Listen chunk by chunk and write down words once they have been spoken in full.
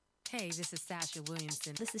Hey, this is Sasha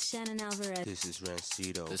Williamson. This is Shannon Alvarez. This is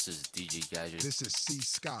Rancido. This is DJ Gadget. This is C.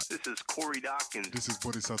 Scott. This is Corey Dawkins. This is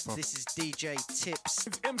Bodhisattva. This is DJ Tips.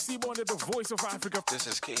 It's MC Wonder, the voice of Africa. This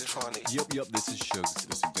is K-Tronic. Yup, this is Shugs.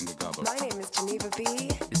 This is Bingo Gabo. My name is Geneva B.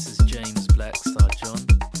 This is James Blackstar John.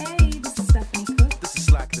 Hey, this is Stephanie Cook. This is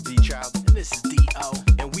Slack the Beat Child. And this is D.O.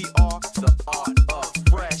 And we are the Art of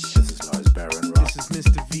Fresh. This is Lars Baron Rock. This is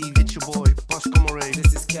Mr. V. It's your boy, Bosco Moray.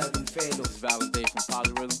 This is Kelvin Falo. This is Valentine from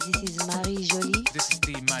Polyrhythm. This is Marie Jolie. This is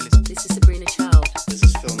Steve Miles. This is Sabrina Child. This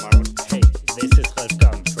is Phil Marrow. Hey, this is Ralph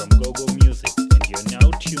Gang from GoGo Music, and you're now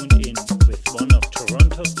tuned in with one of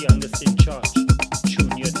Toronto's youngest in charge,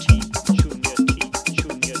 Junior T. Junior T.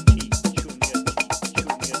 Junior T. Junior T.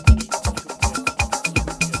 Junior T.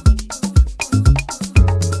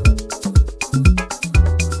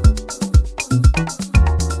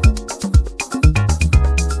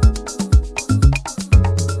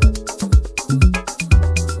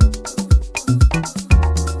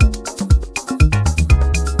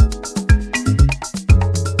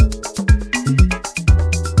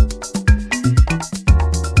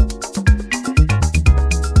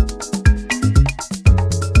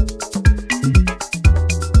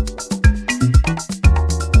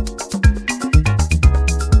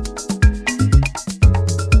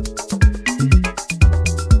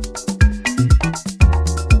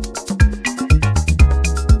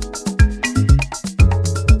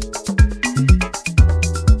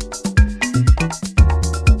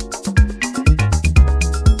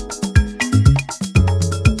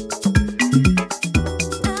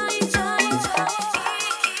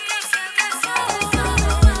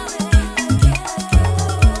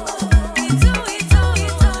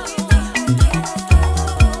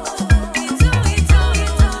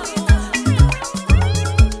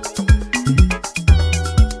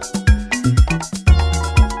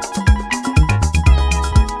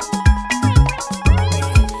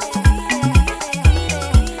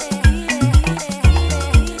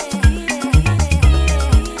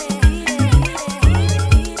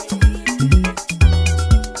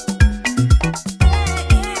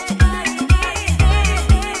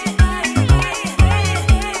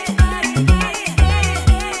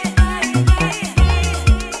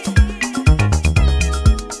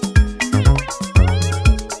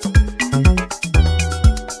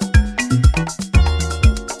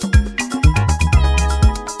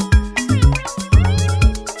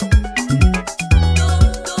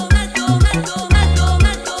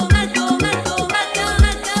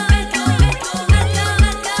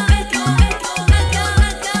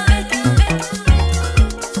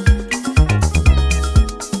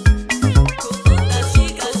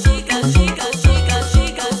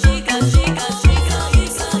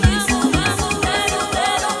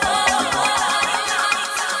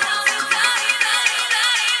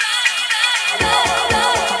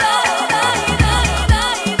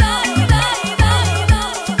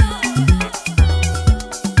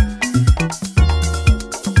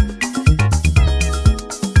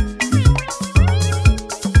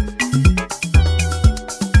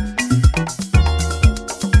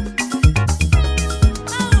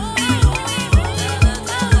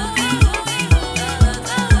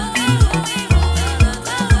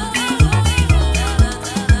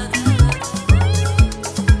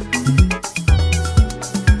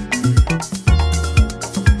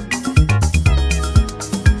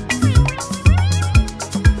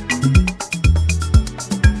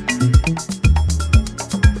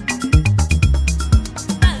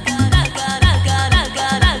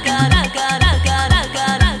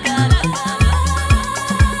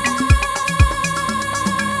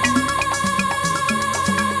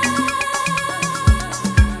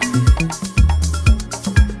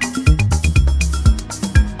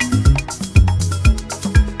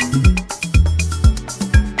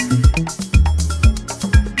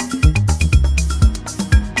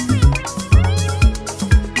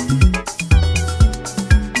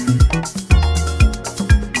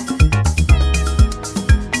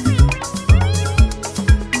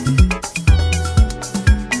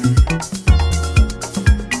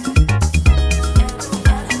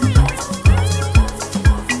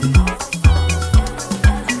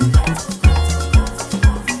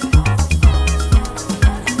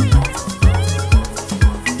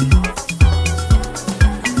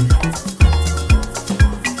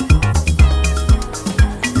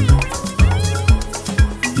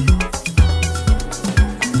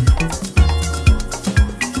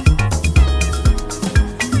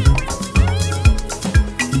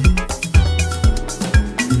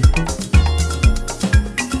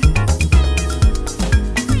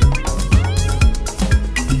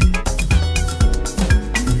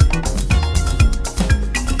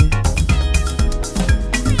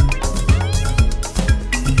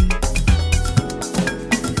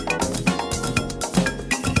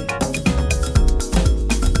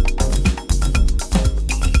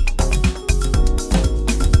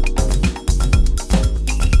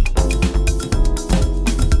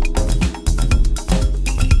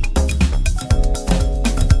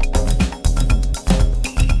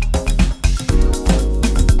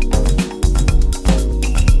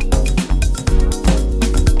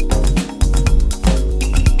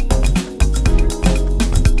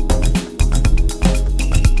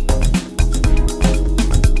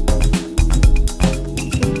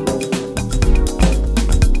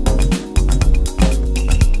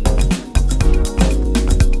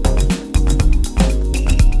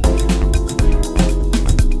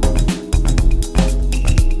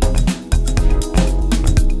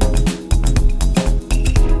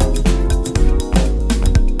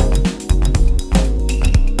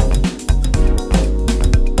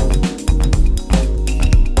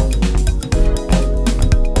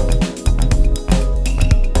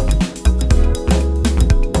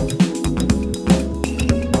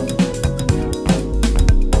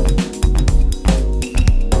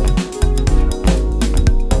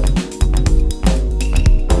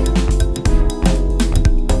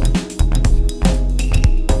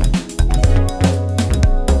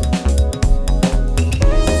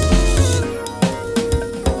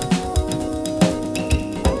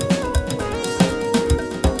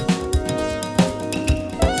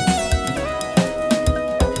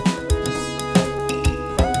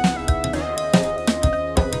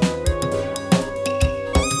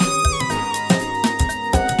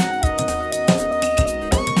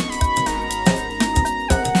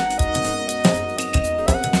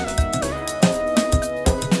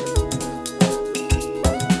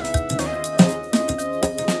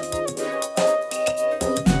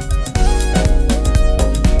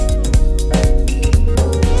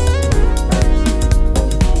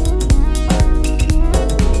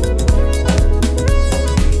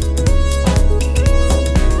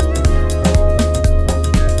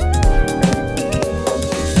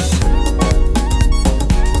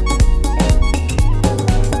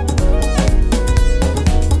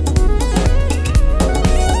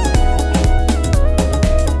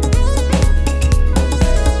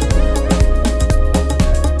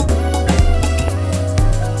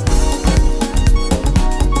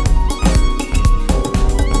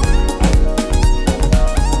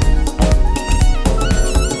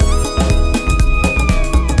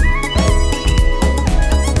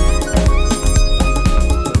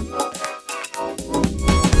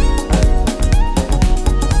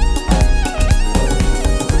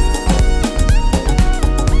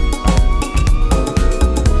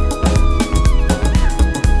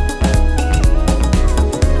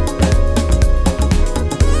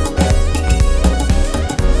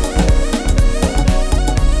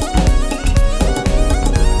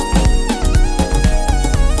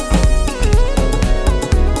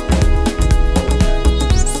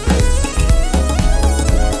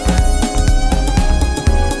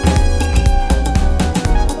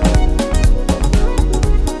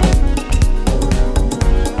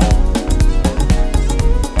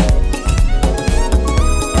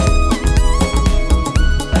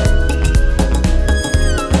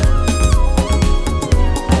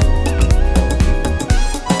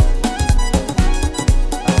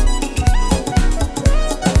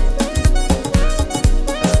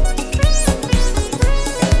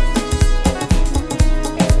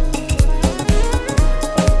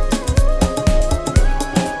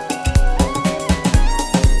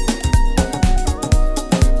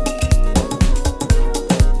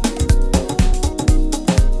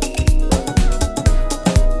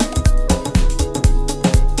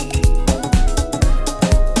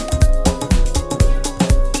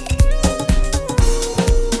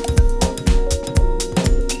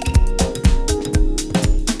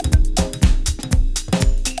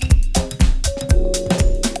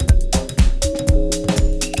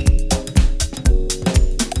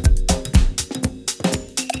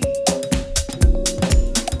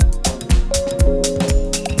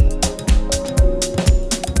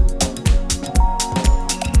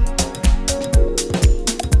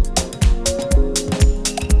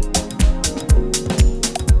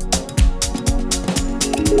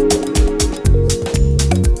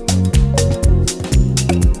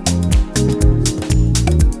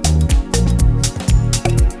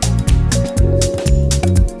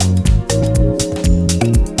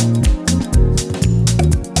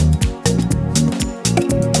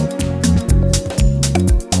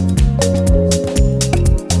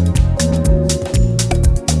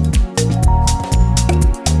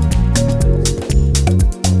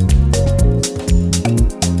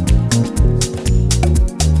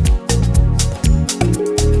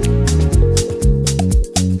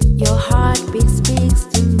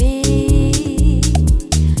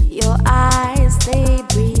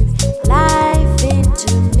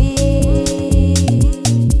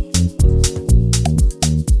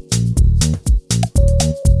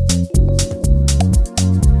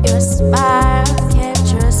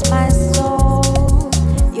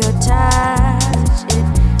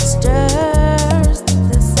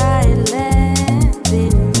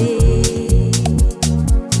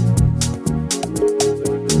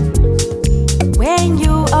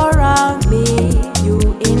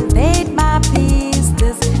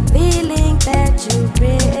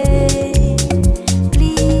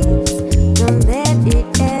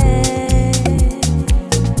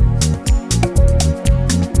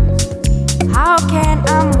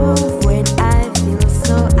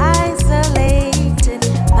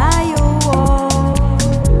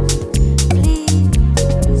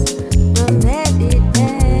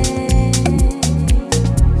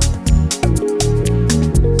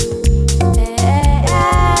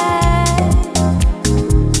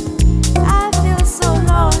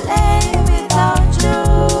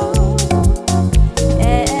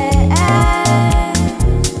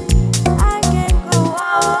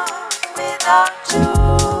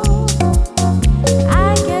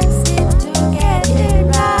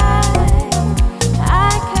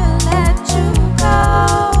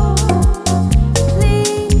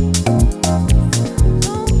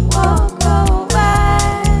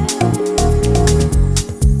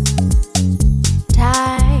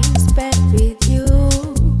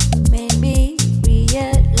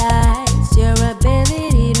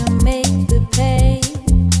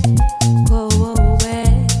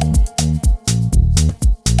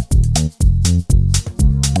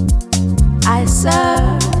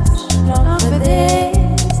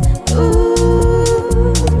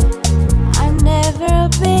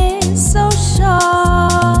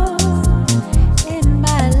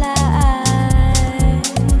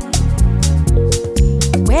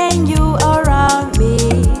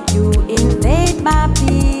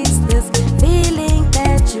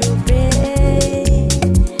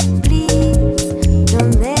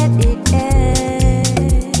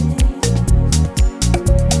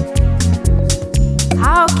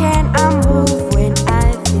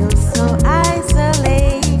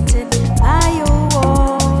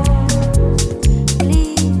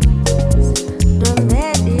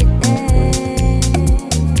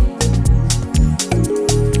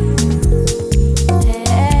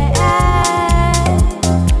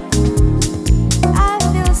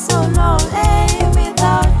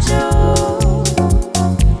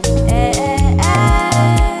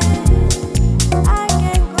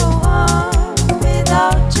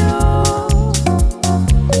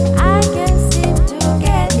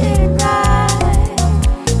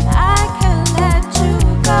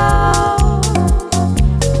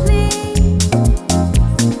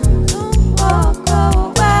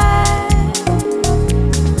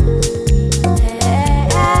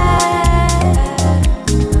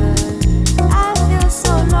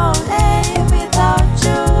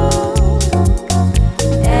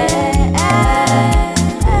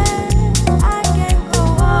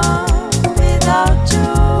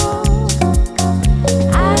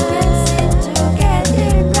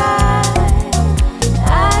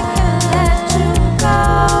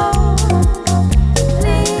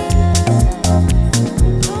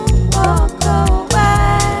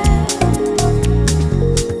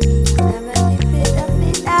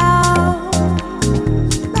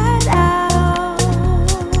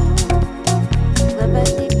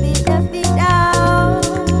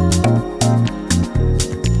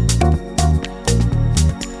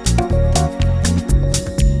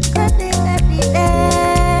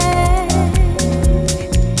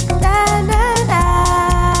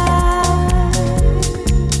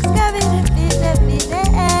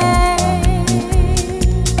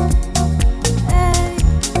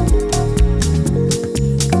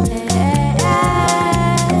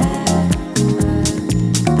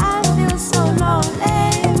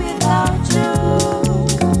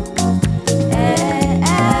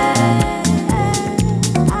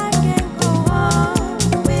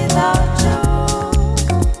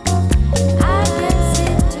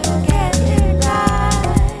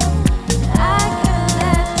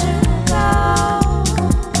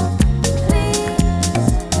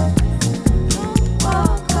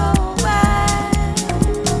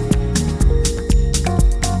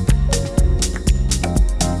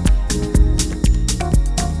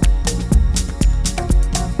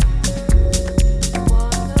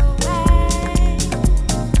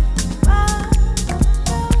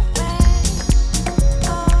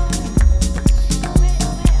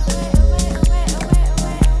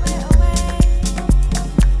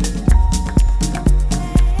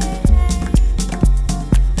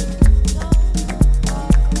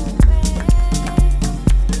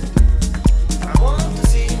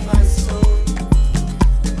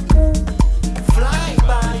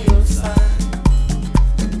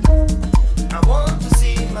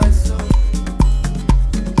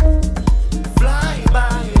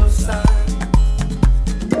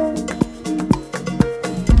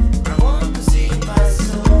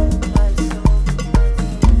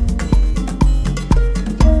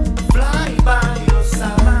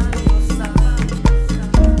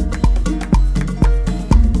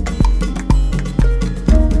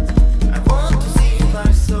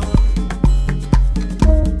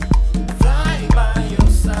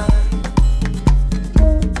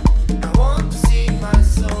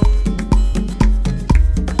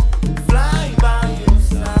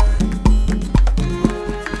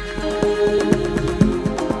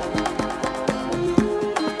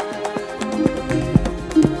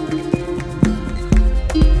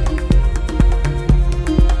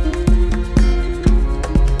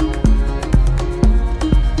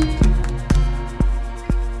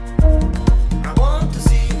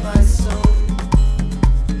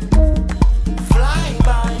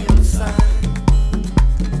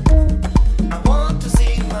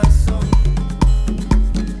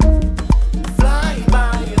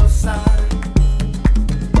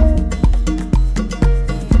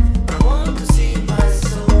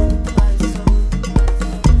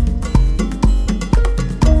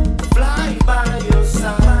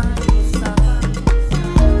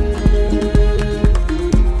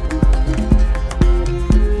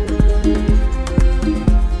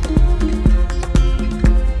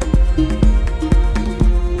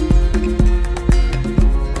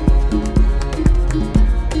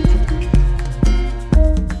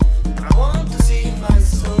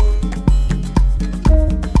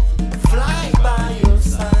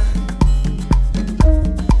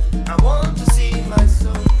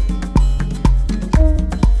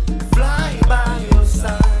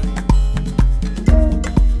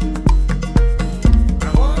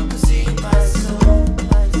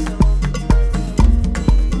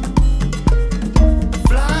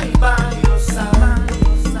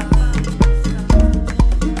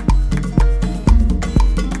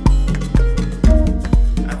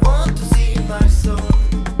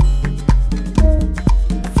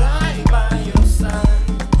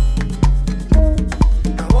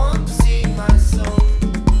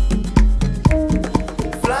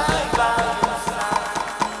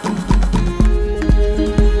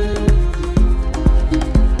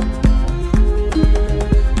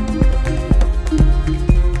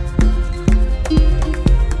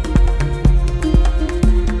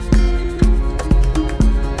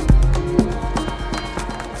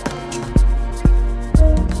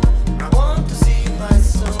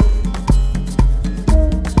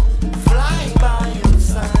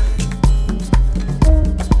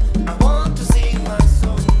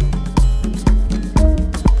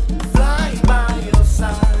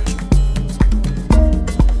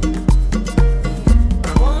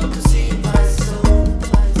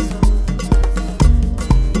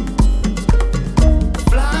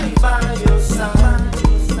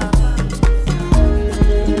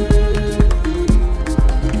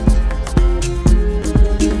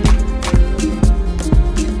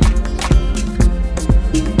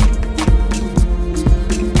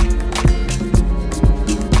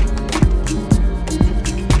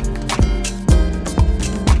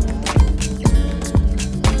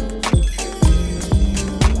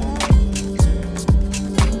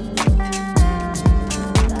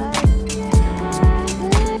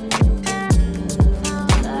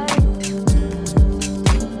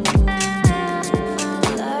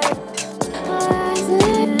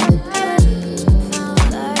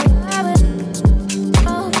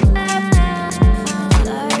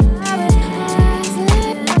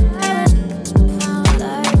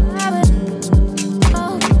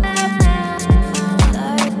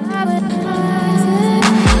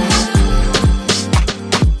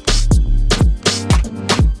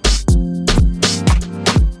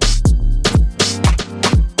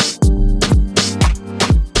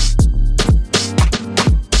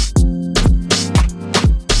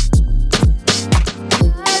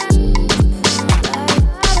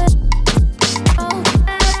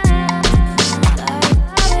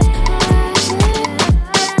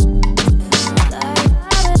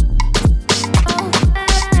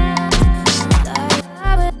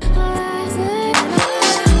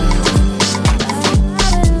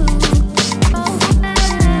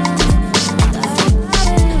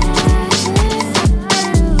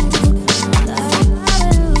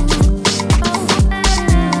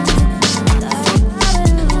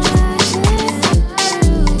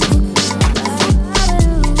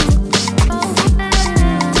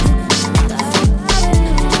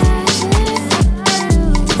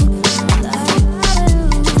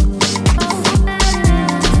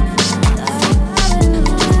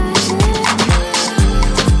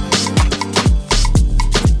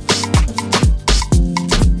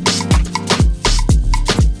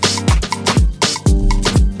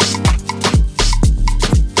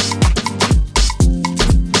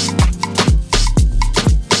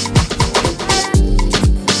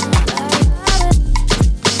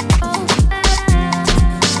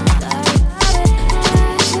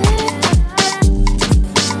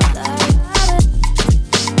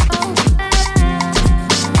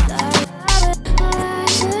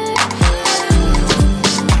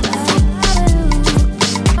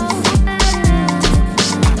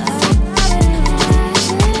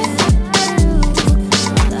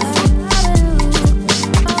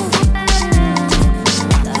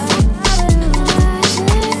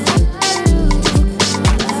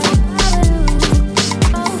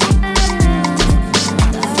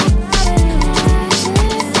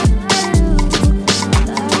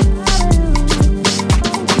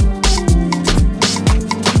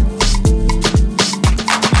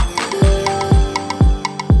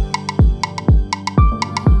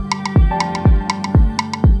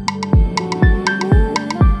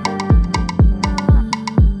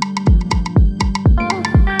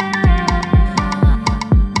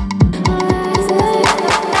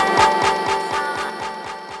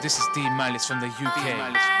 This is D Malice from the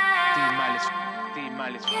UK.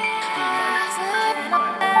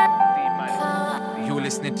 You're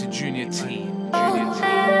listening to Junior T.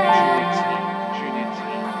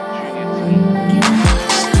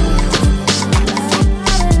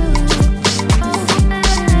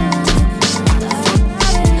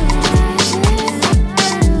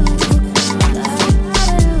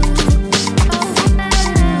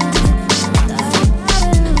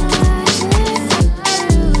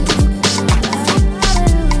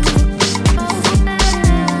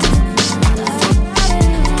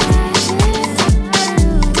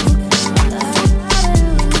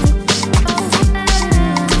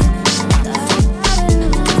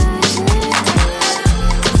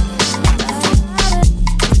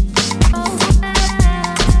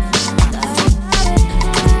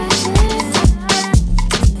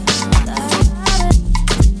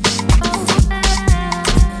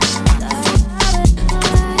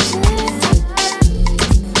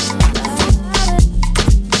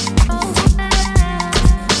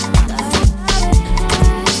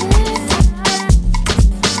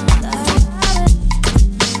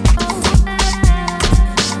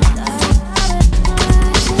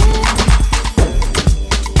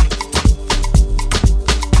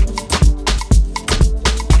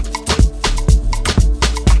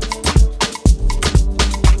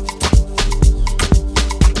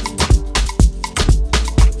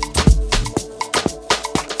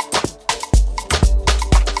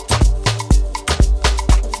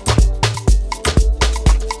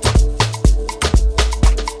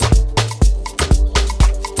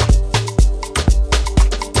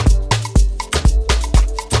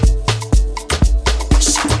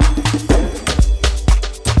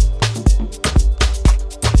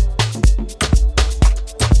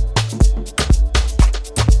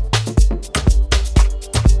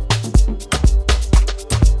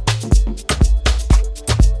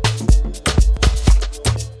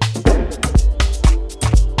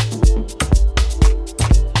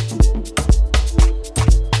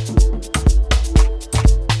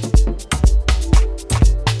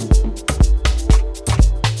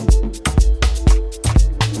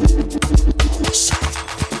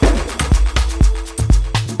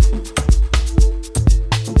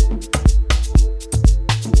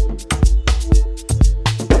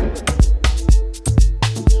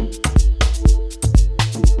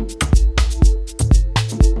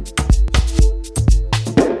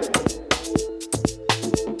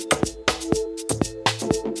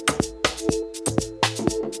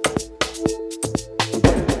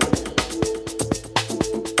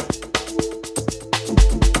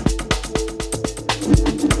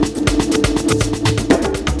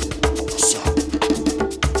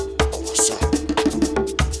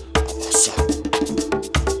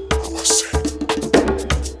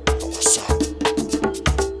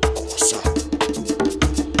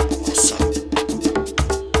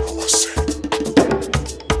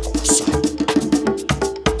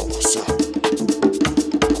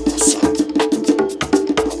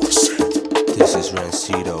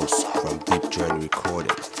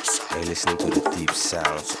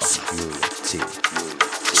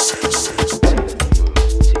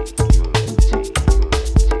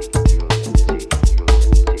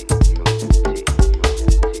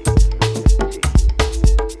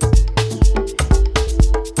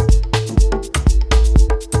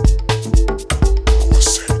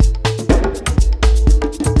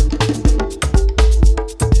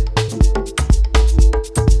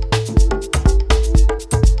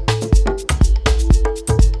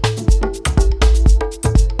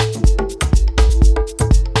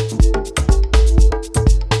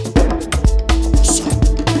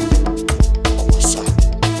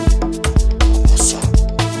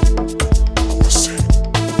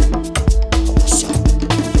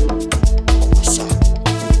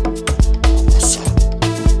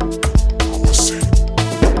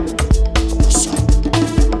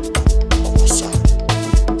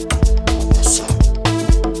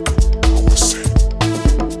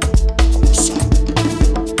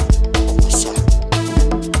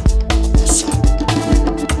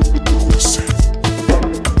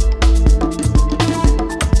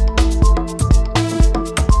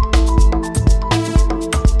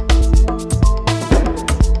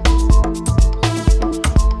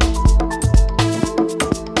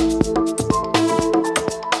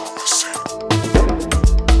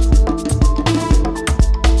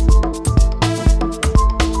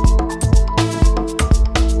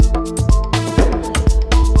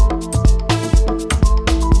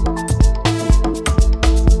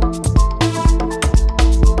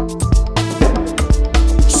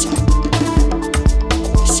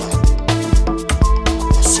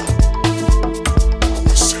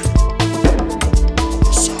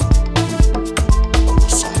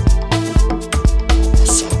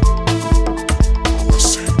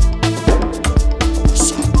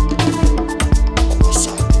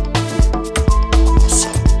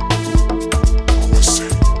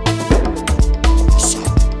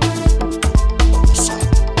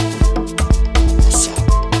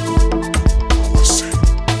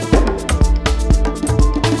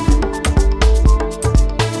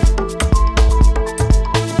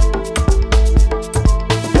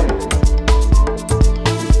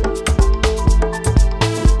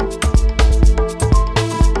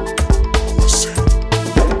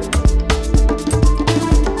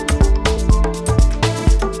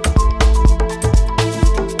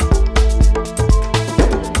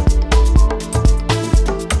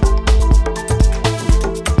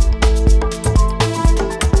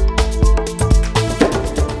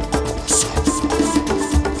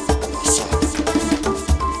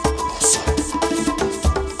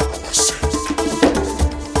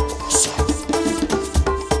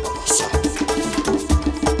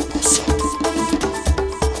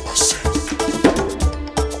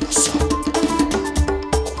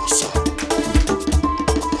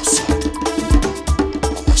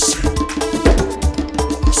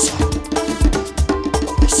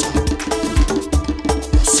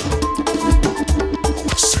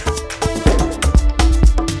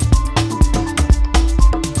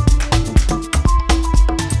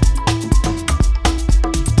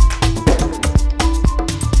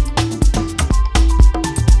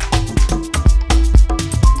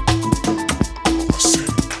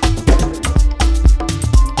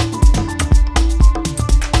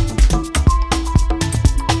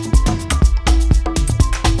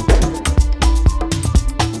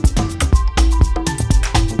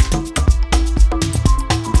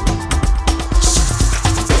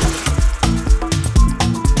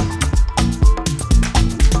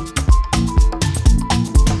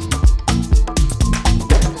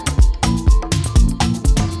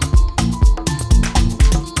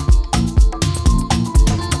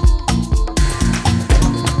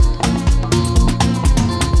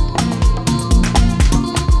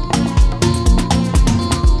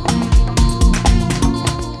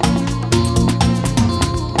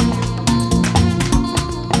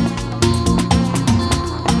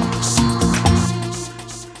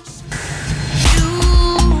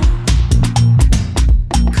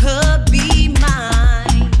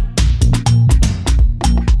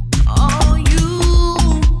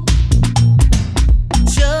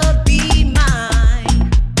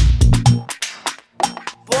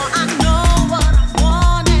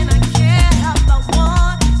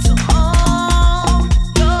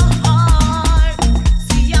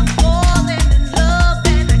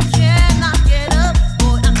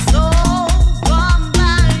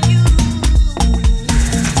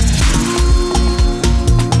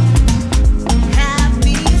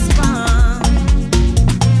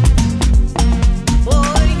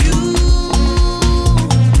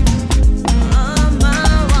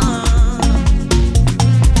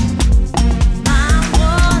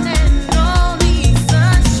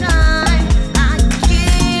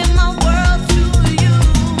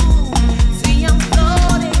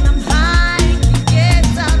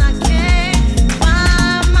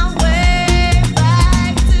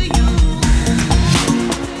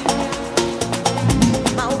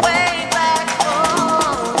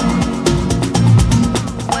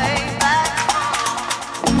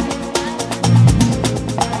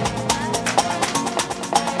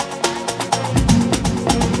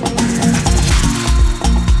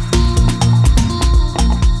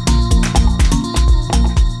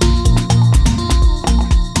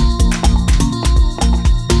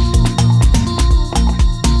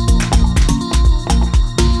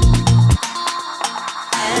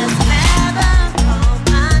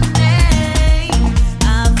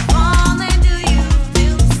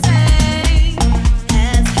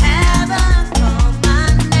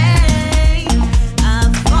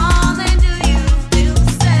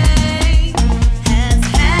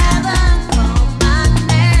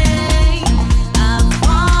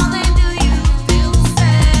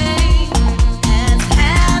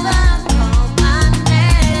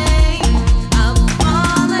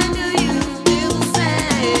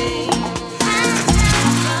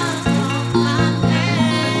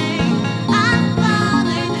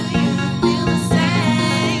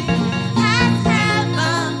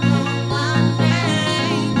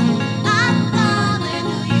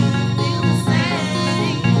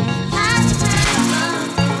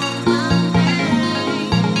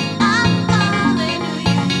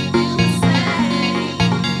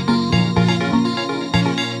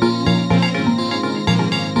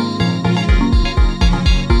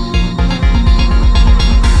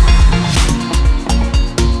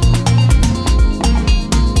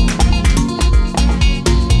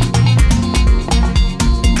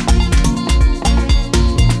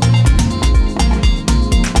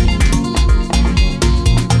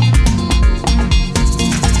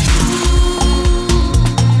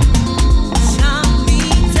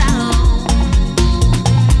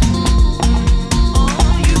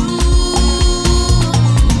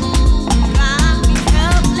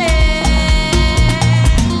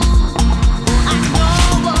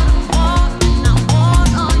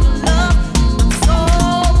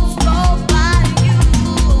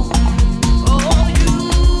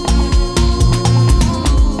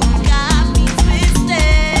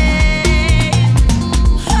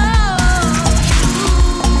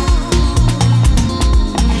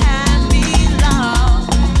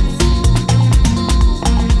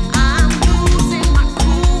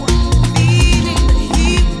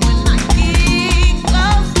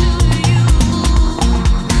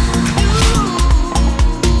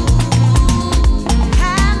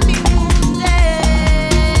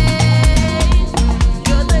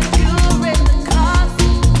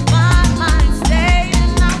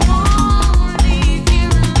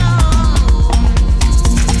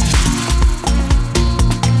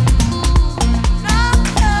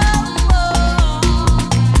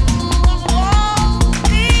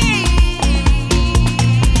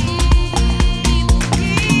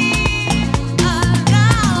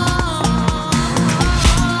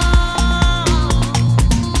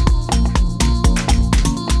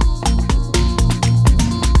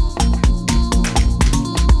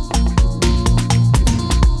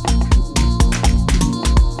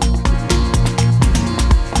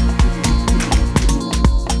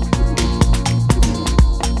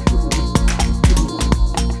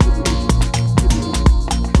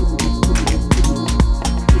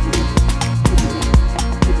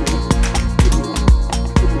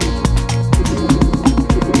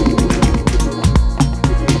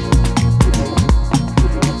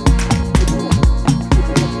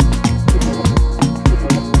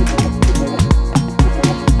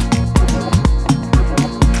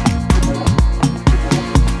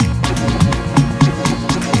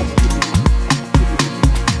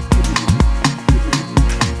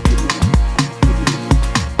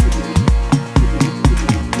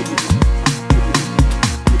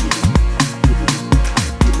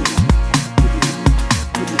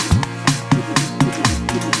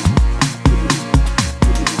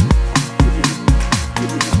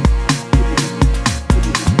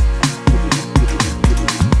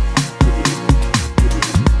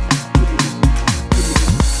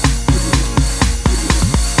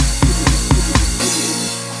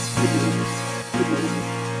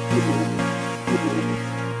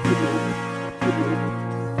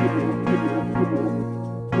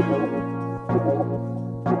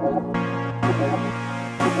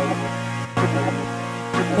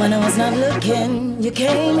 When I was not looking, you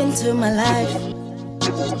came into my life.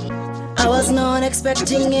 I was not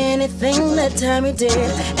expecting anything that time you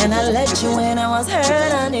did, and I let you in. I was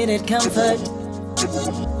hurt, I needed comfort.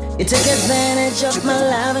 You took advantage of my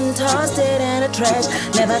love and tossed it in the trash.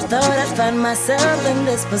 Never thought I'd find myself in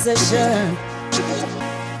this position.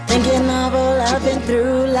 Thinking of all I've been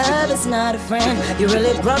through, love is not a friend. You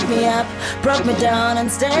really brought me up, broke me down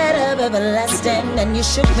instead of everlasting. Then you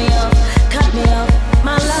shook me off, cut me off,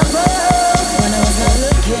 my lover. When I was not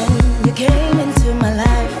looking, you came into my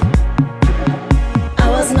life. I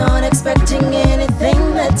was not expecting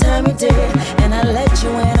anything that time you did, and I let you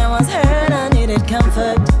in. I was hurt, I needed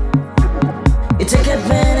comfort. You took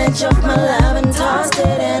advantage of my love and tossed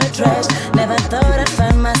it in the trash. Never thought I'd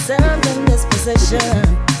find myself in this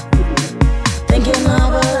position. Thinking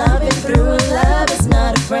of all I've been through, love is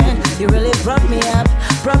not a friend. You really brought me up,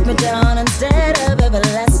 broke me down instead of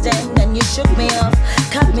everlasting. Then you shook me off,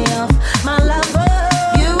 cut me off, my lover.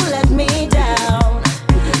 You let me down.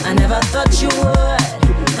 I never thought you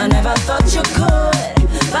would, I never thought you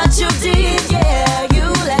could, but you did, yeah. You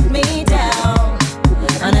let me down.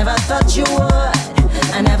 I never thought you would,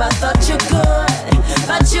 I never thought you could,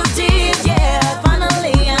 but you did, yeah.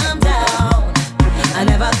 Finally I'm down. I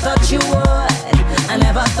never thought you would, I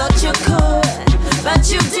never thought you could, but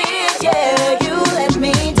you did, yeah. You let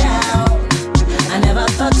me down. I never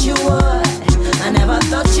thought you would.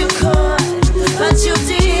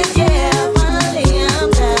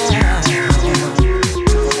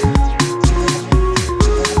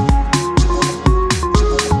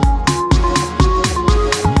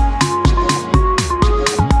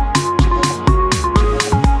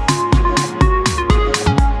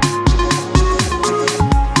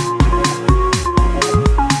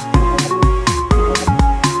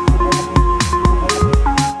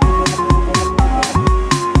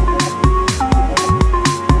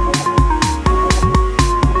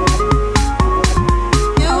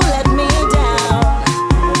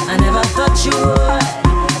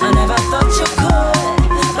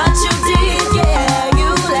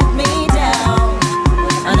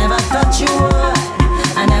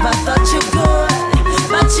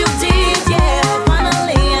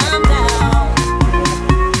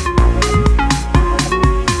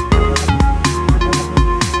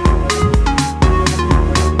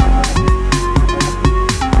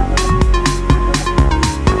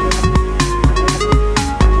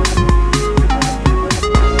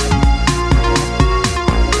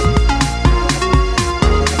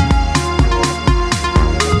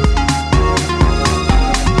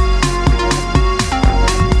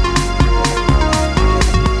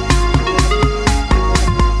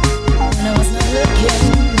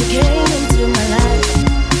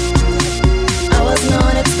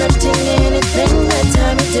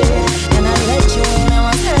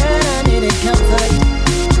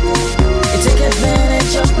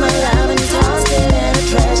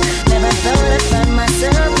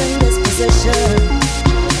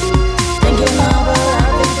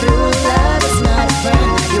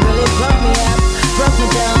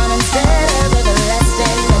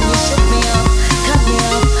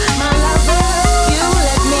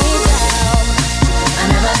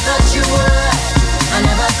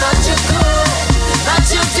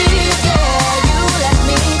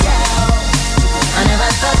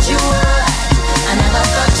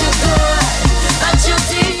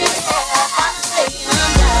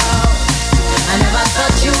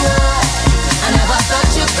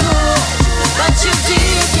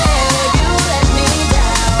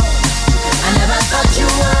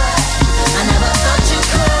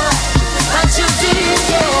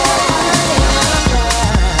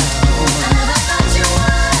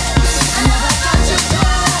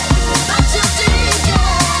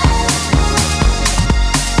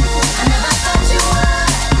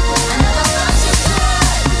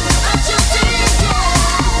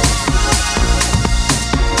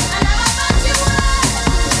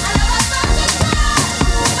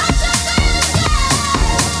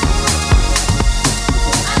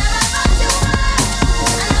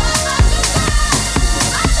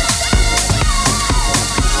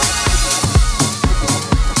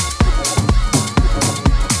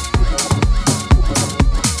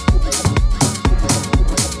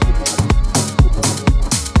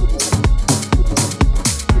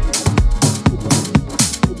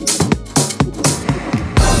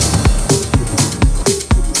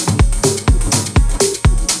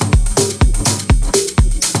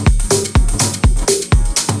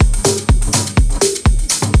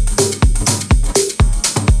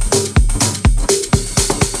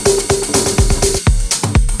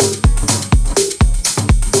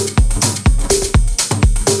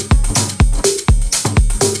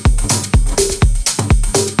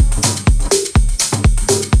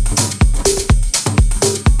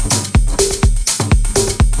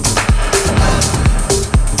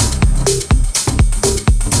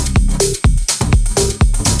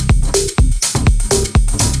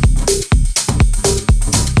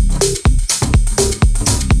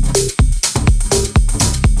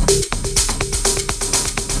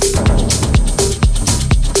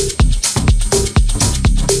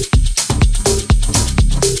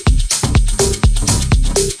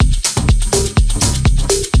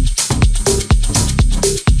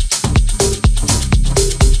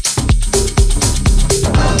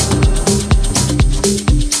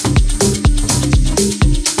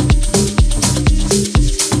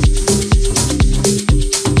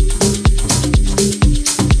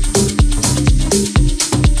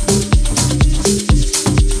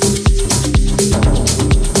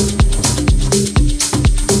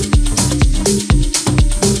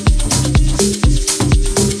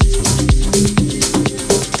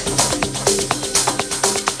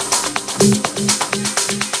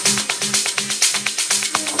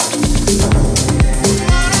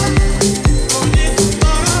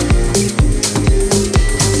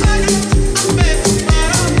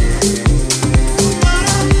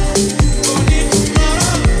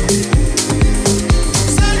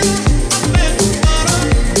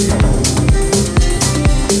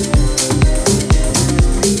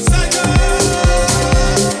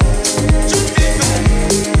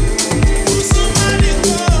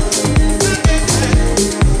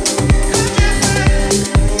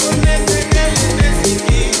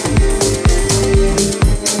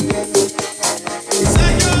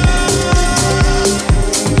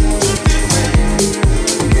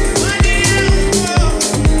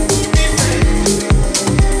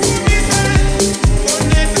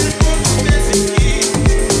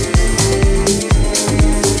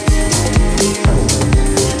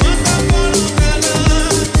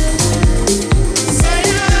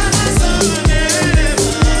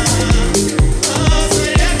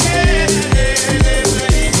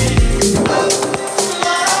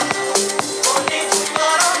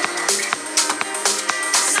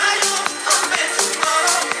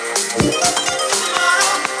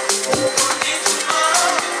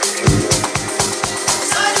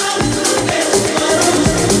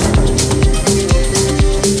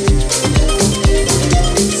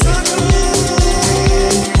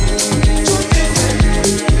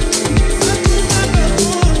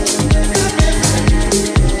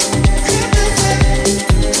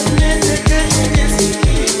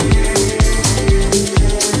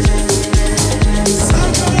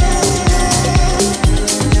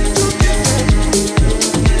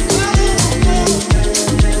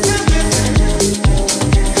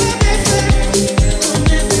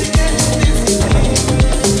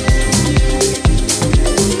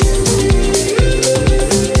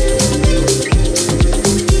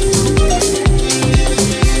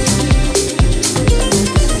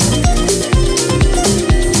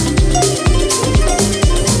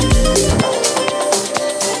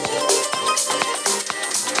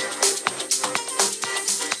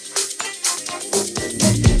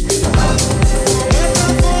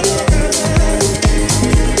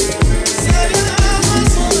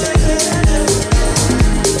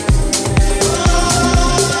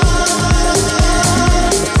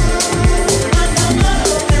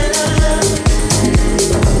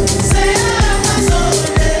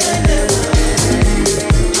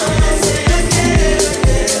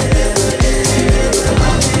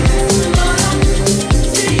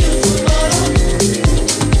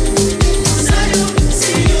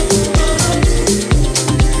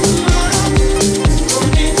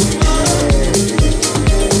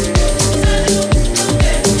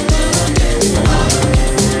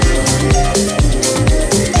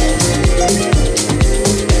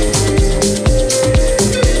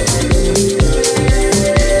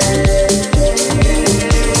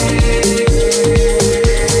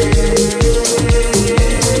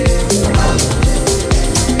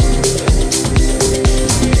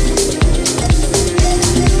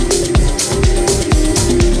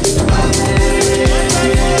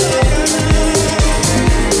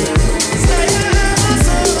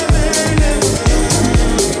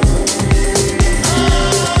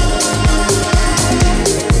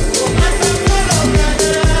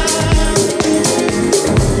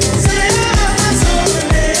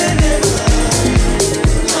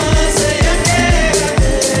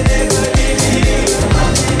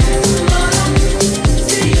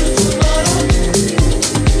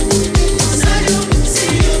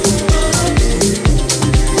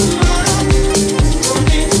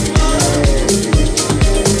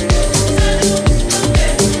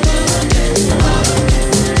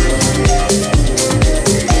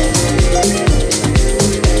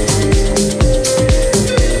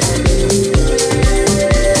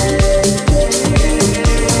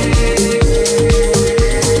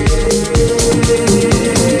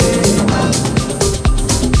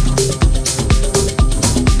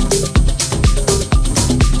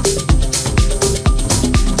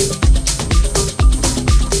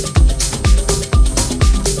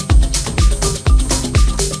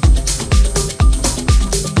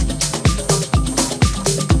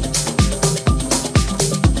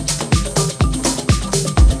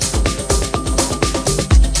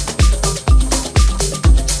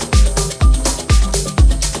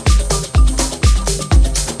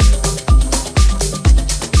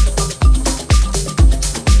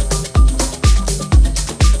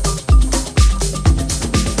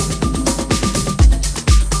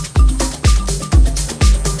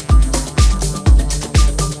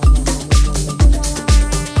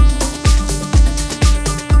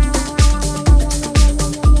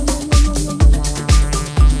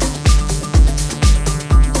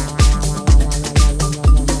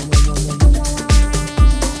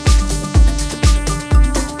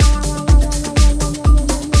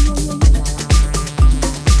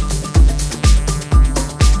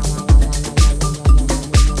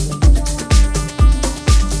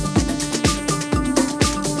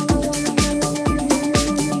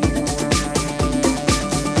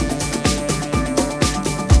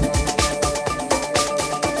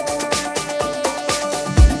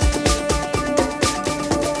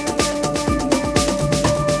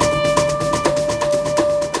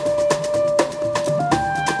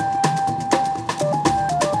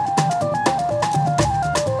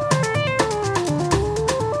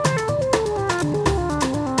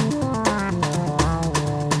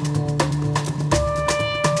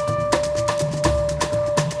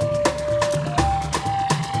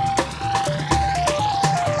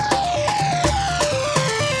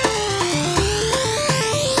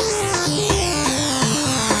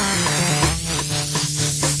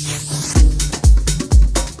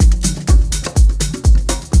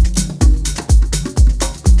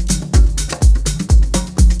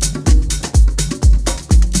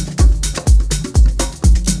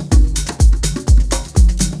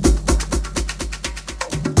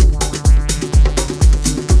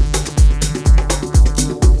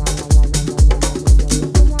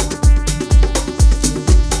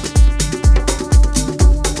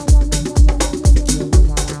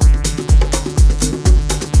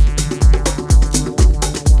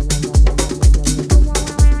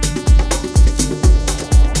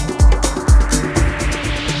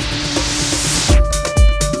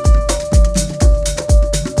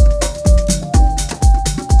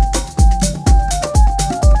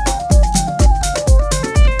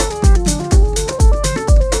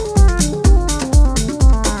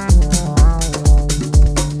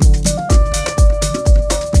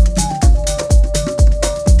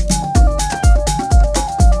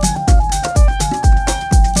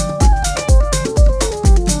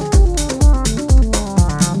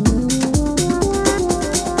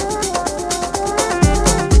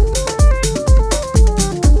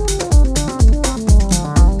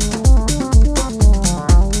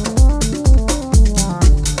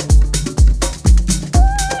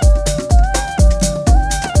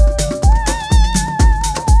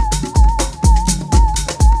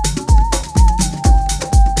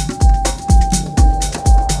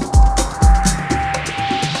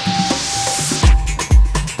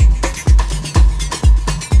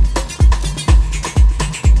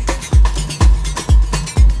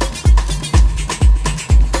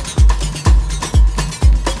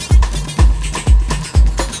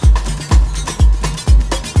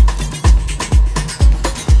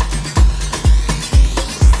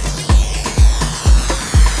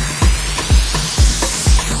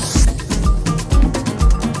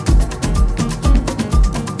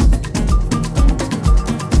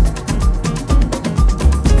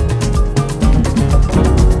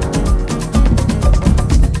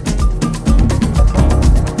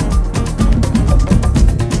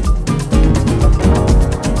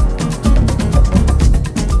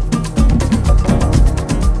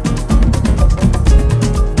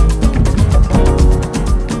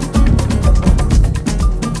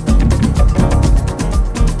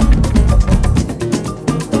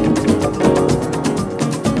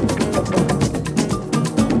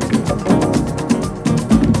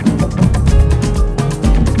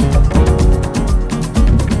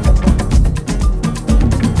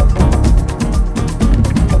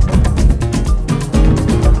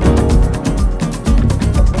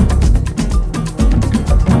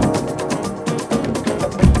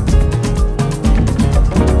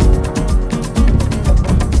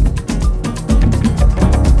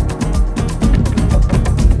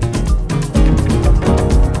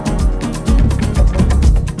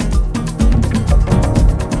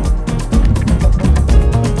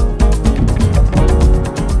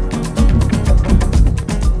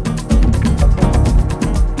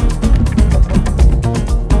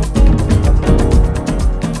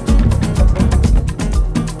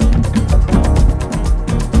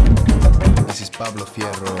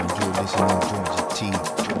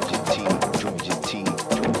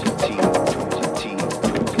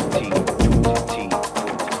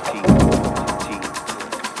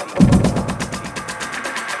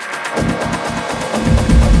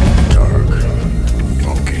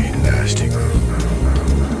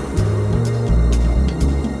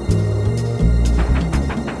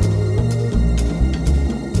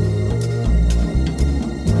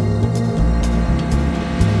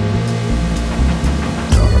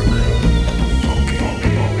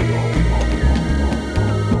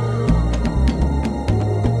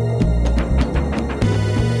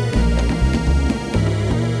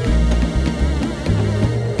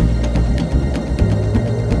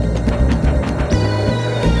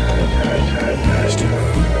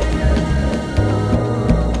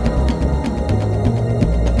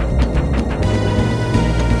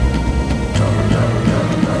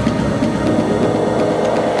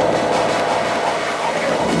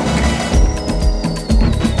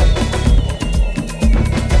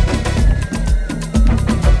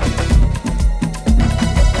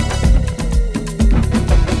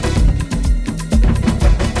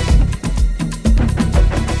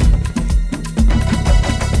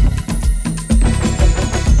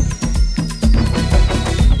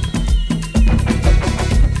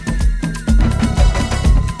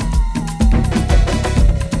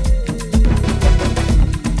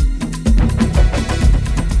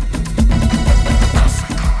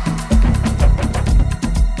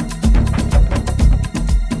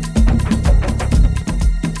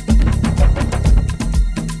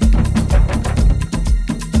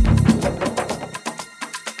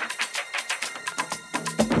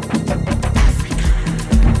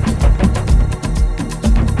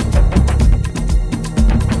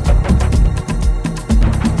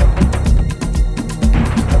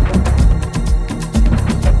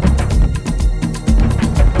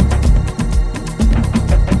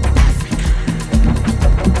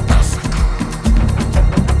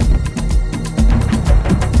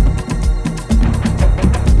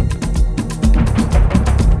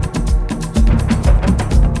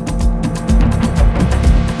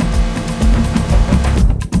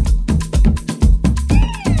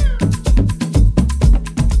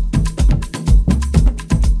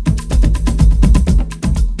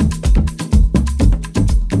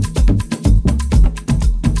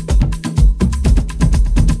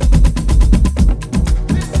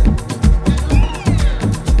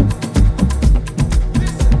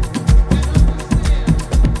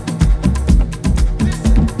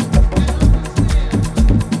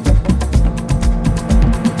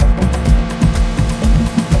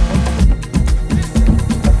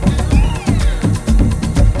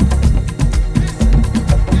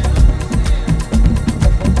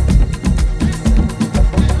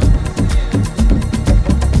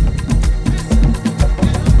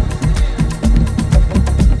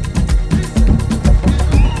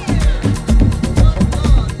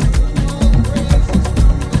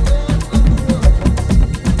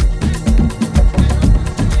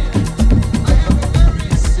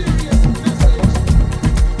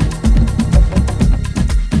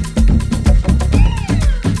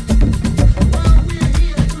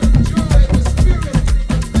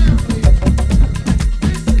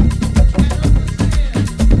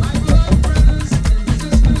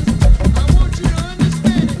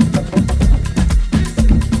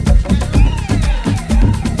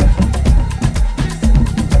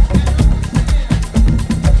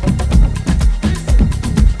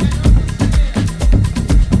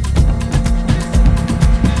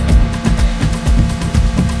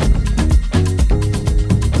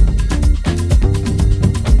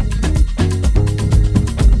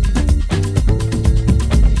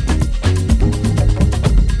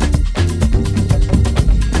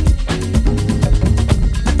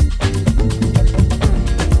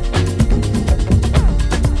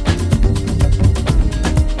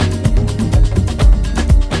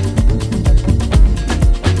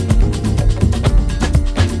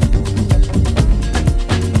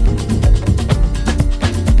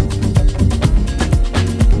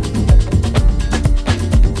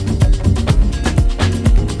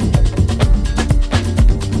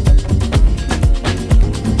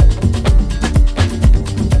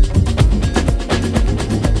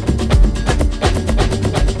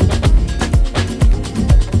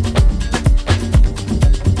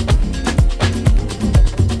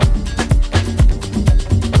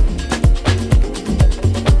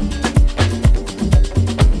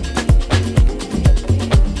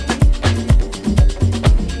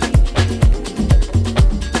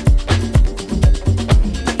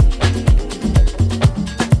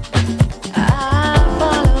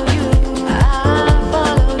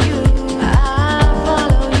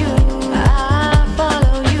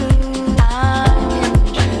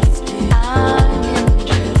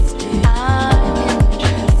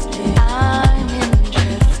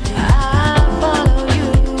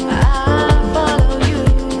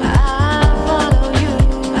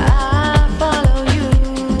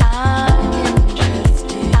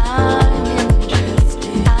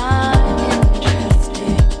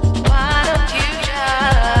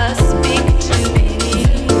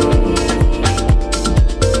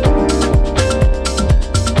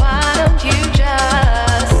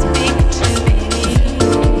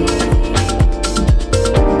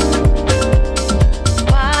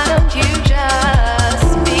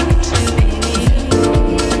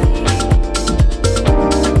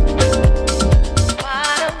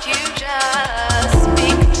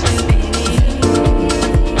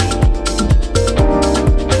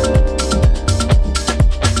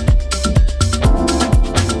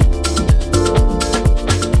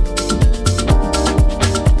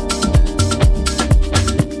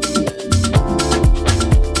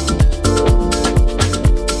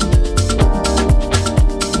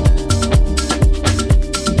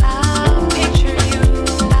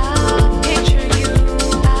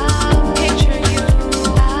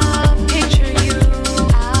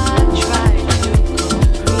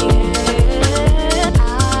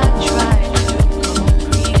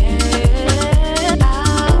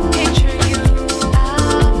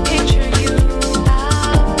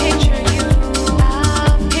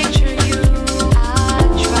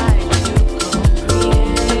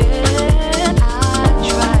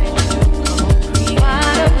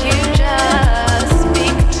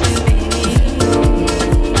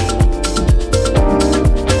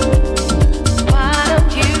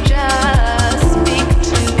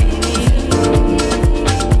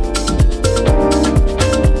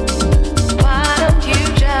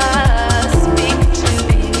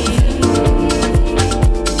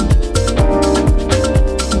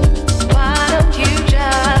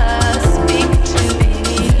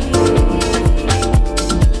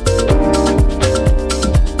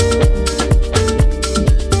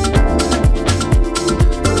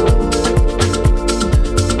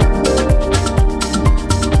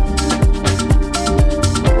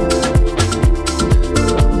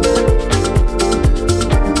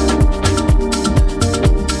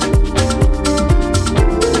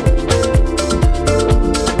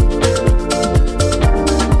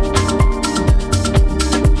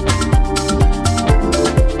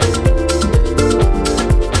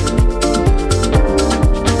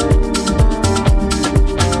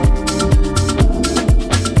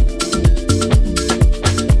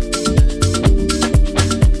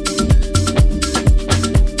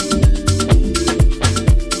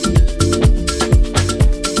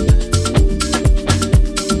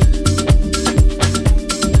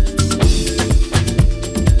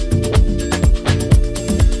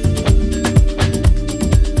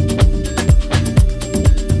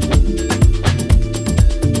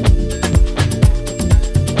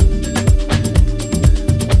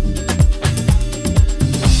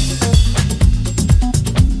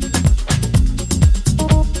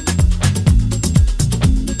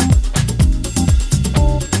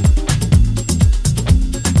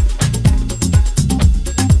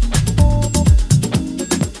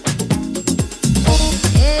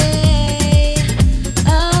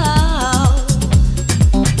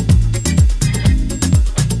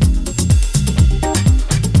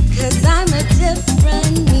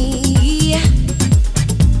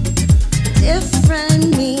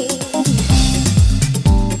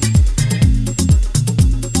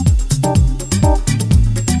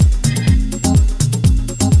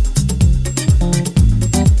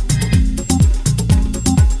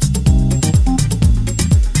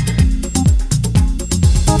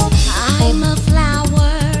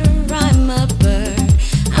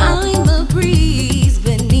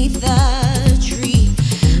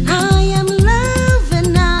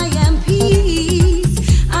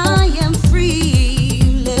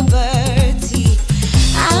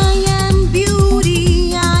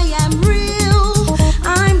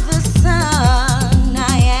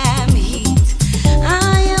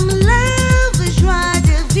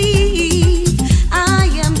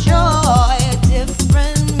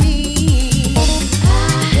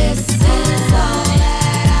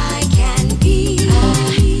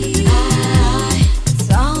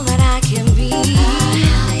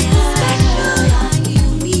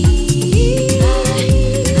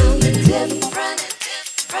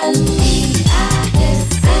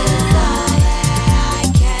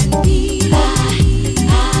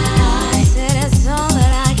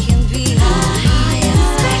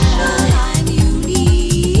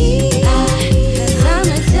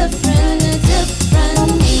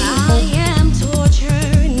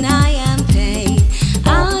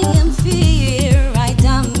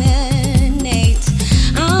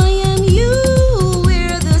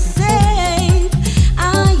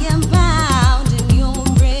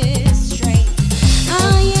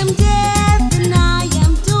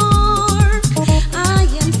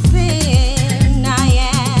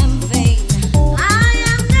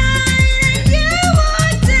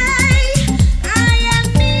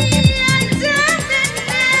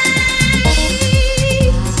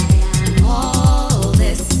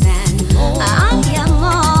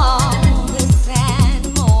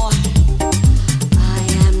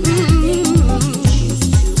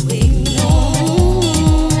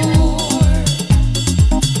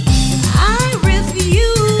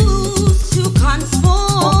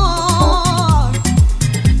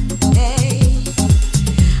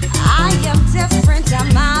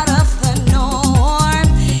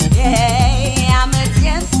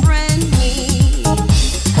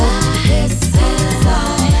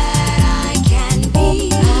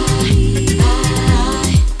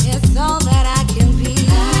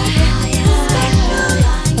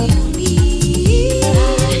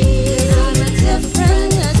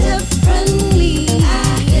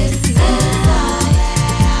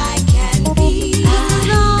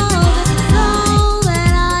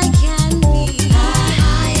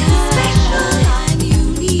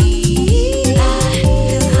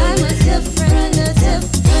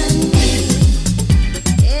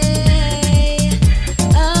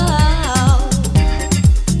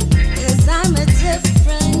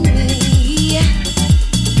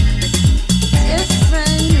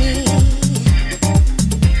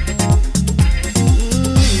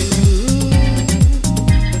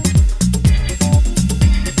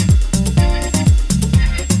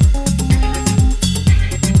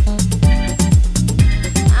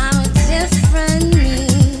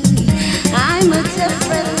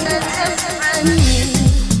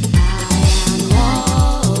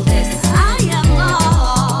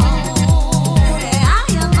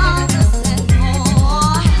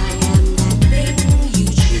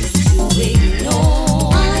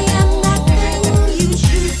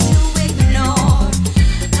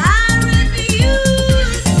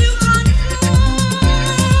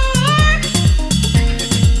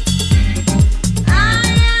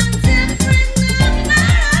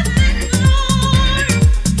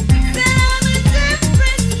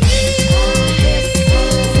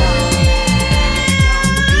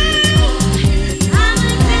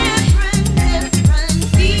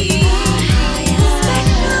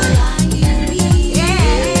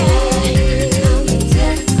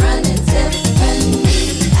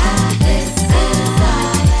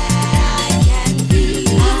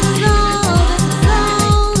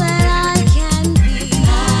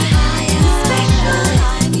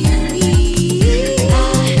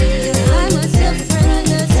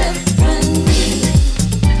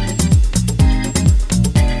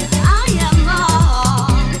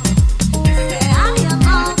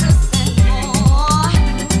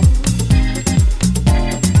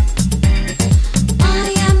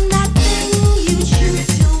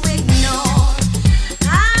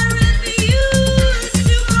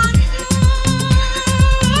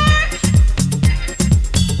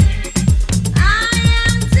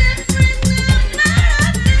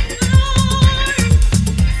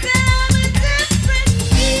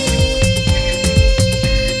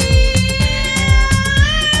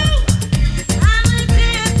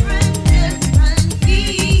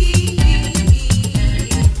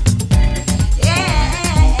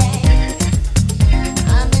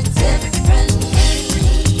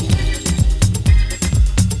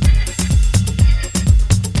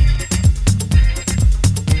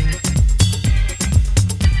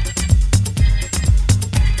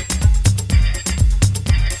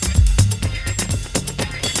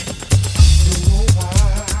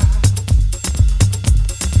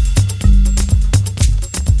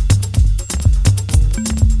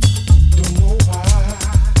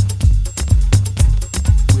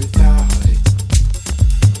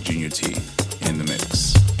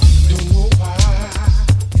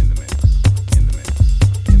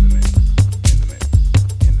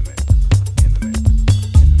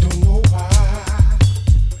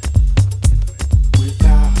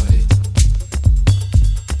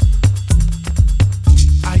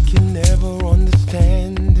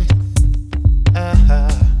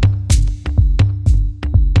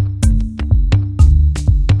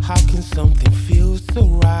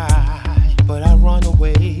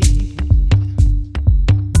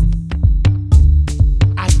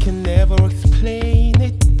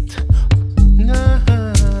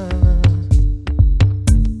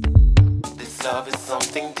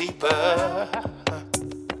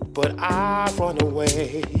 I've run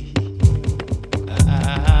away.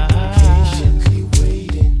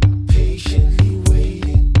 Patiently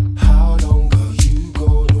waiting. How long are you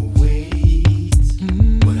gonna wait?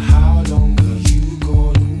 But how long are you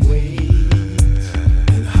gonna wait?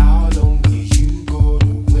 And how long are you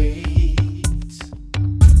gonna wait?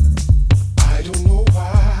 I don't know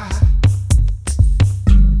why.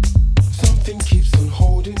 Something keeps on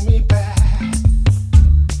holding me back.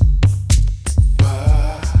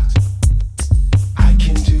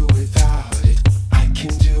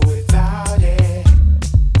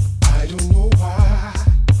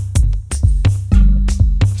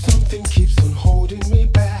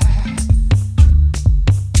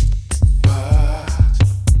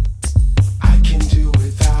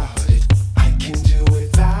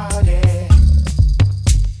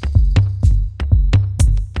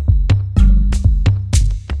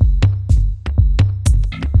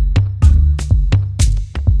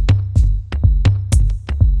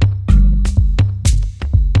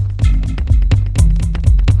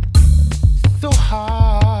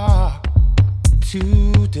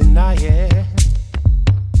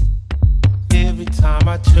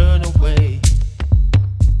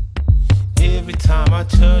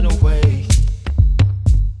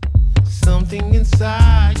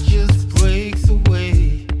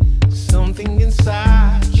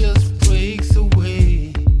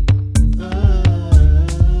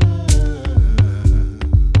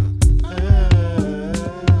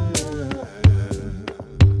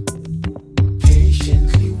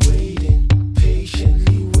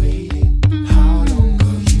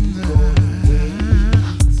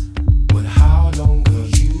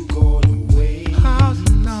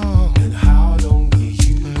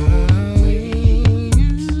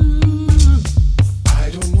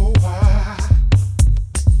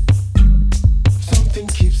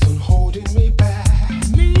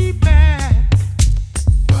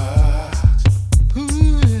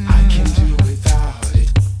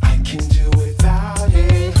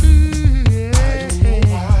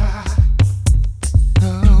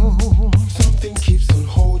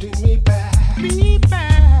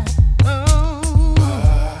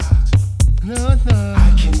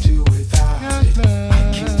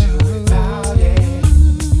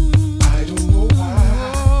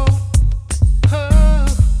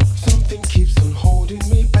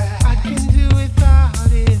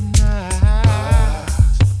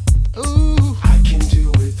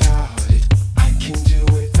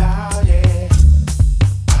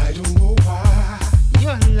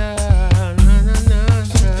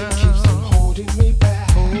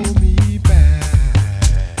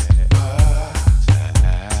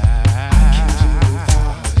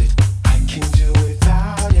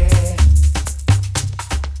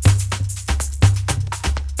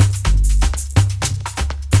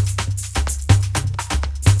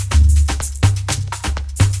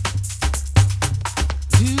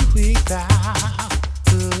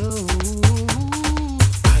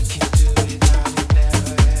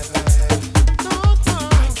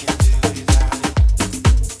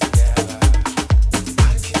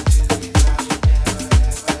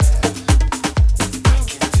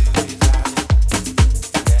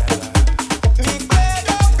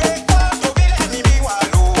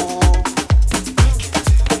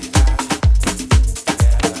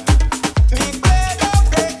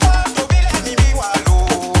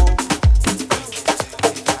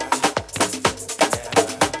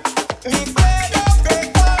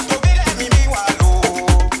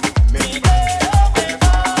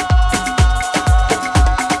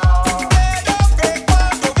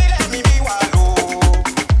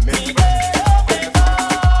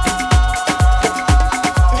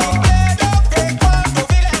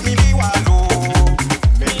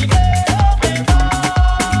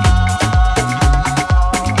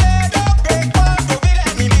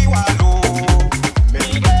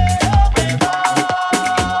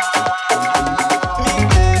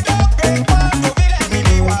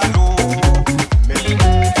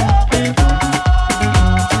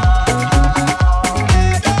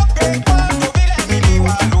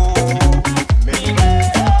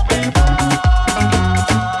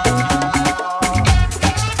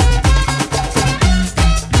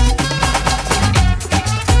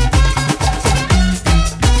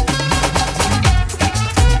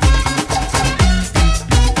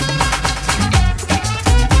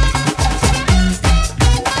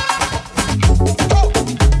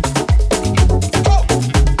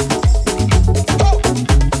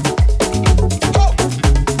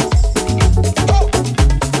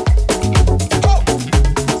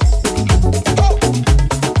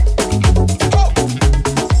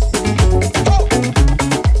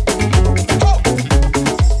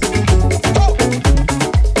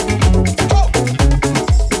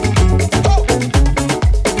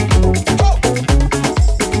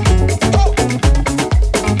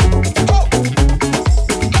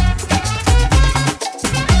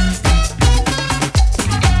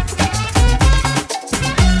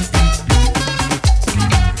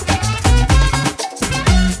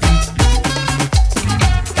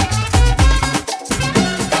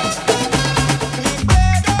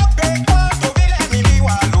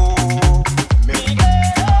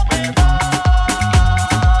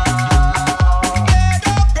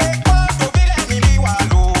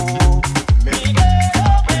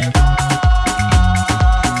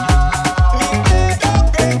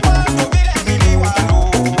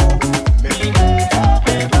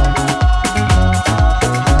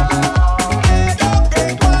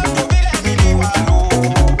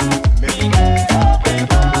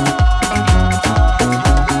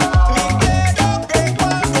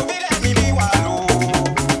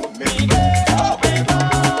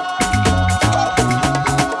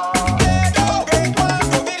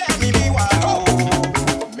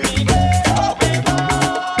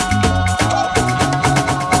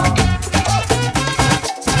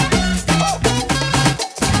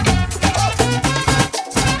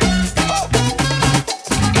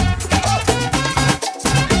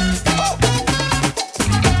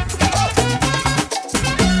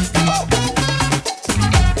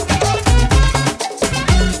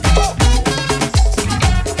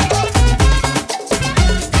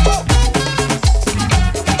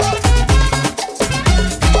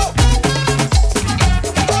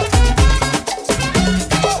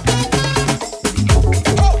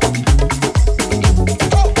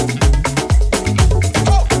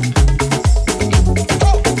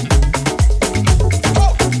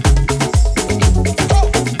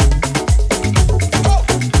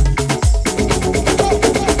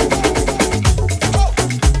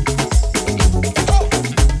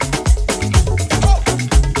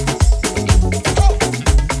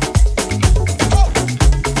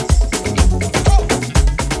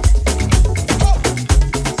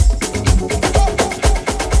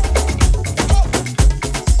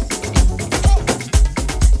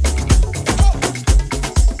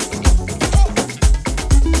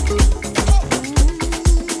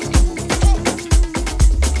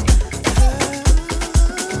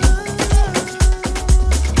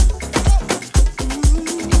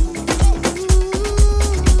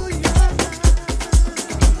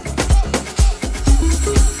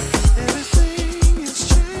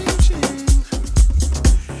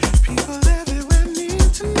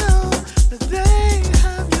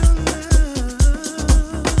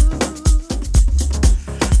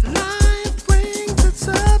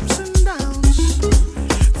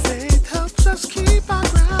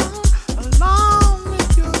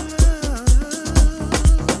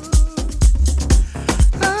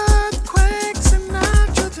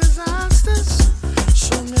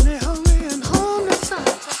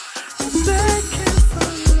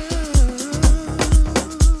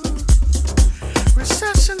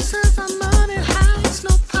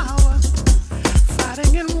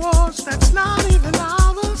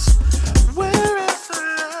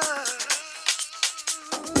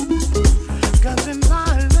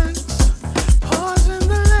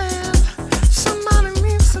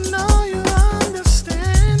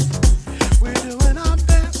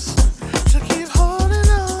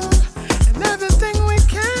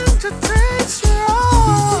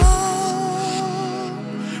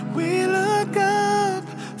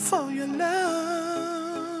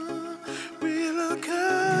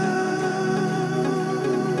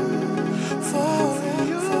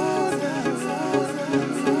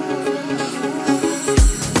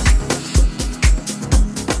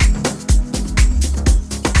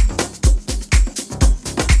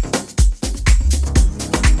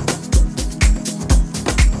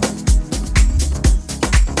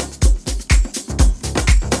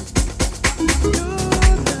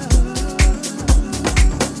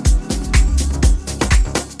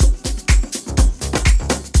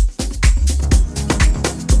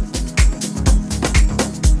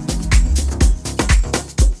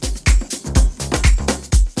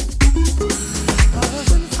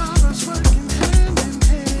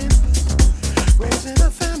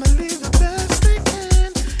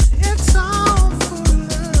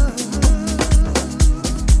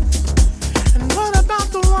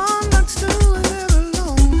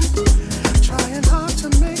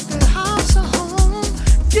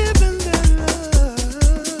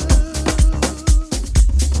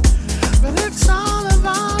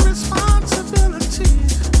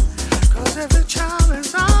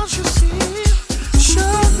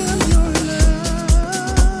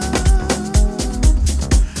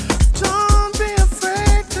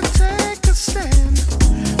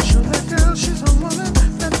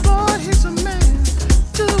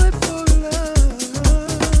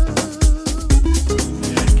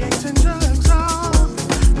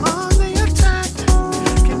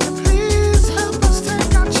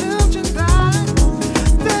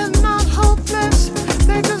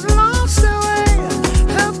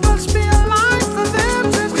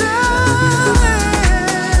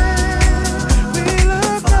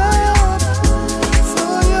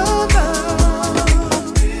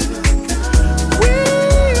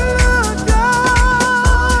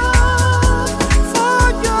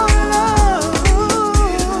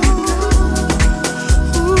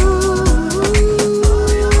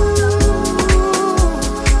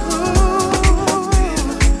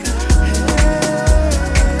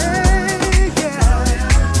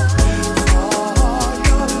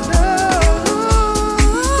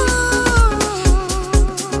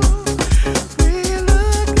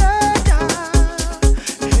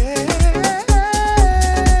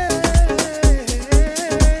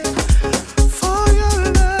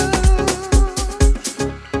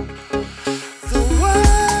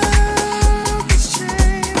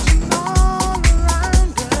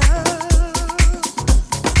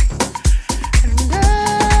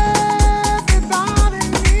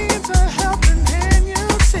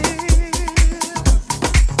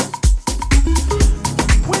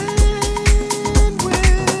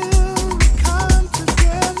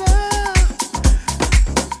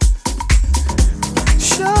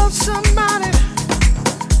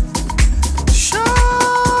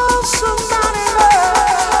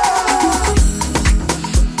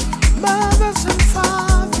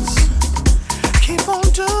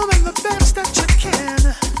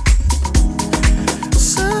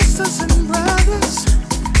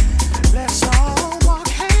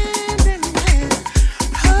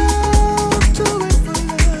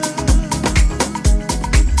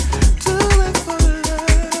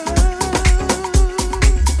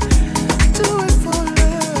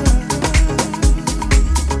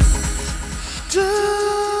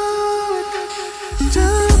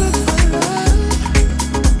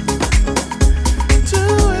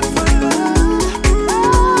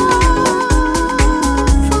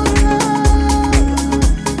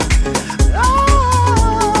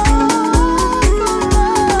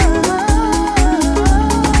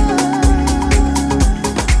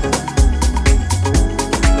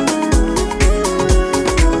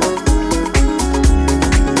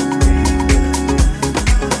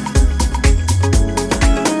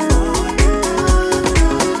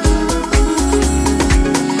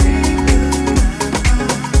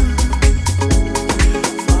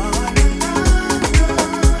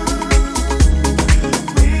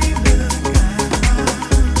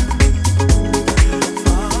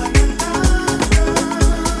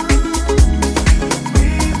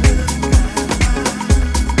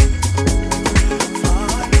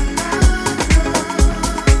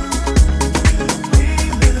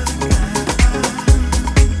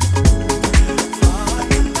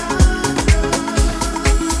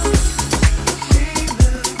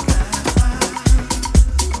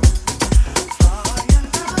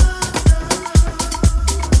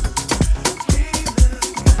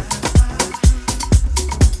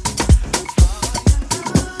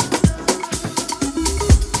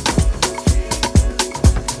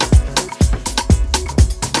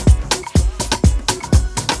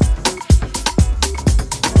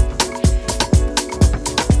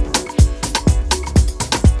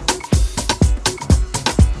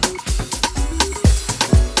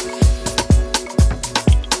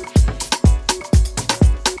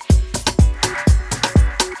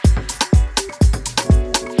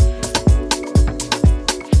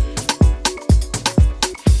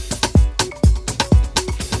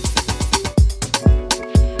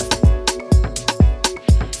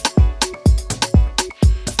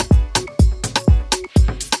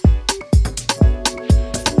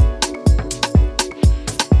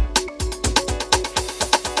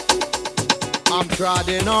 I'm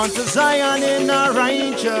trotting on to Zion in a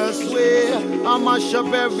righteous way. I mash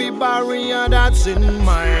up every barrier that's in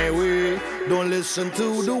my way. Don't listen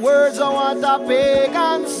to the words of what a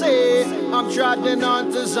pagan say. I'm trotting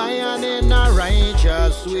on to Zion in a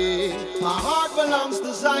righteous way. My heart belongs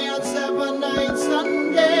to Zion 7 nights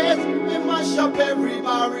and days. We mash up every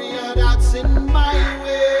barrier that's in my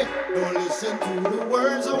way. Don't listen to the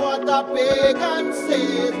words of what a pagan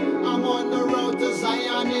says. I'm on the road to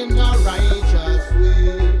Zion in a righteous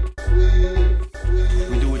way.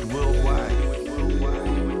 We do it worldwide.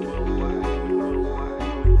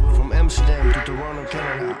 From Amsterdam to Toronto,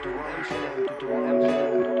 Canada.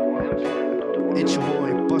 It's your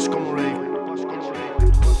boy, Bas Comrade.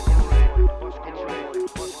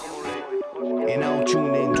 And now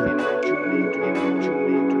tune in to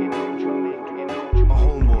my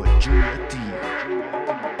homeboy, Junior T.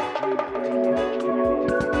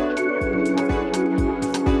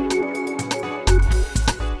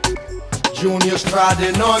 Junior's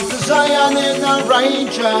trotting on to Zion in a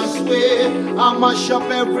righteous way. I mash up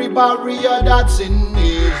every barrier that's in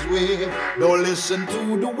his way. Don't listen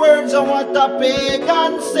to the words of what a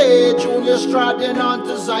pagan say. Junior's trotting on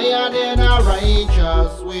to Zion in a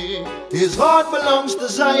righteous way. His heart belongs to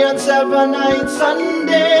Zion 7 nights and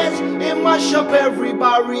days. He mash up every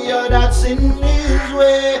barrier that's in his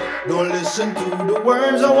way. Don't listen to the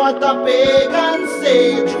words of what a pagan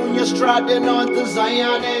say. Junior's trotting on to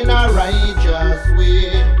Zion in a righteous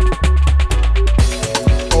way.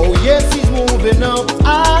 Oh yes, he's moving up,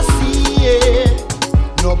 I see it.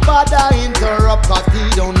 Nobody interrupt, cause he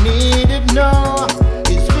don't need it, no.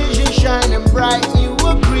 His vision shining bright, you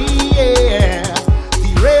agree, yeah.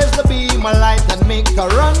 He raised the beam of light and make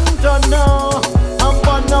Toronto know. I'm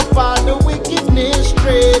burn up all the wickedness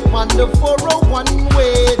straight on the 401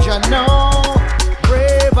 wage, I know.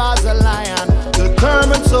 Brave as a lion,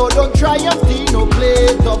 determined, so don't try and no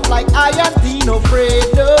play tough like iron, no afraid,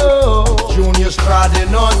 no. Junior's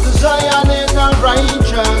trotting on to Zion in a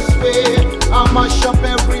righteous way. I mash up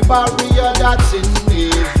every barrier that's in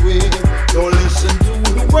his way. Don't listen to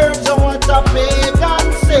the words of what a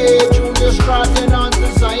pagan say. Junior's trotting on to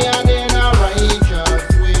Zion in a righteous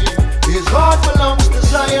way. His heart belongs to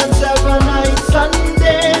Zion 7 nights and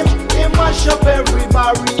days. He mash up every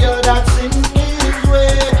barrier that's in his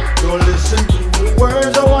way. Don't listen to the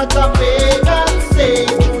words of what a pagan say.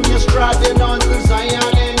 Junior's trotting on to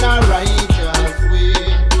Zion in a righteous way.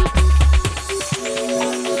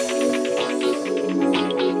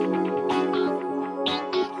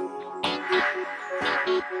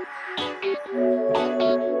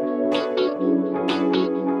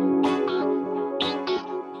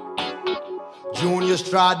 Junior's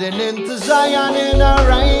trotting into Zion in a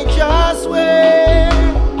righteous way.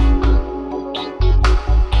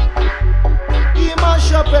 He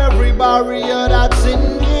mash up every barrier that's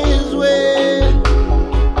in his way.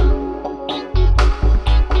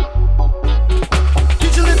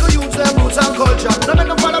 Teach a little youth them roots and culture. Don't make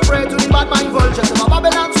them fall a prey to the bad mind vultures. Them a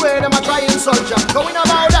Babylon's way, them a try insult ya. Going a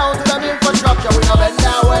bow down to them infrastructure. We no bend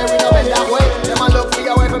that way, we no bend that way. Them a look for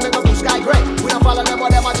your way for make a blue sky gray. We no follow them, but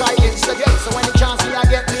them a try instigate. So when the chance me I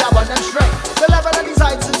get, me I burn them straight. The level of these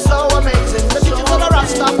heights is so amazing. The teachings of the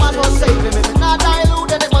Rasta man must save him. If it not dilute,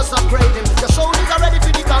 then it must upgrade him. Your soul is already for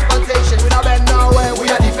the confrontation. We no bend no way, we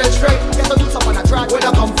are defense straight. Get the youths up on the track, we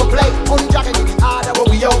don't come for play. Only jacking in the order where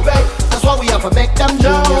we obey. That's why we have to make them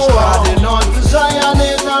know. Junior's trotting on to Zion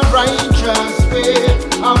in a righteous way.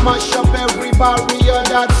 I mash up every barrier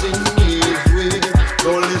that's in his way.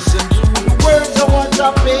 Don't listen to the words of what a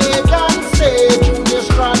pagan